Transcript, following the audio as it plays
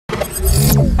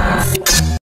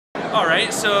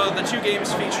Alright, so the two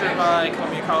games featured by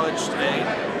Columbia College today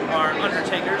are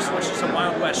Undertakers, which is a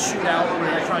Wild West shootout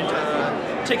where you're trying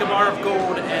to take a bar of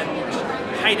gold and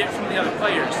hide it from the other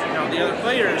players. You know, the other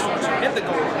players, once you hit the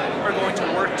gold, are going to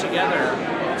work together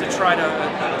to try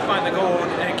to find the gold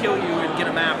and kill you and get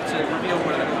a map to reveal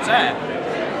where the gold's at.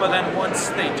 But then once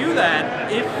they do that,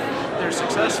 if they're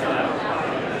successful,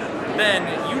 then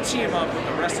you team up with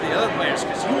the rest of the other players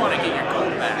because you want to get your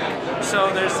gold back.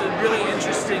 So there's a really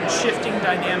interesting shifting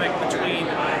dynamic between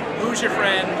who's your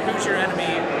friend, who's your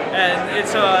enemy, and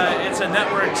it's a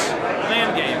networked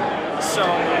LAN game. So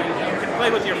you can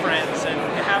play with your friends and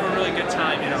have a really good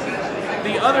time. You know,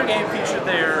 the other game featured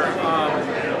there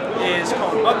is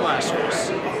called Bug Blasters,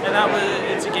 and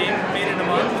it's a game made in a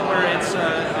month where it's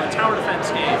a tower defense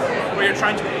game where you're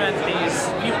trying to prevent these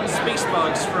mutant space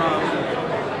bugs from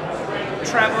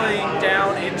traveling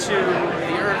down into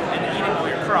the earth and eating all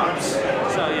your crops.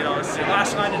 So, you know, it's the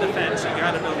last line of defense. You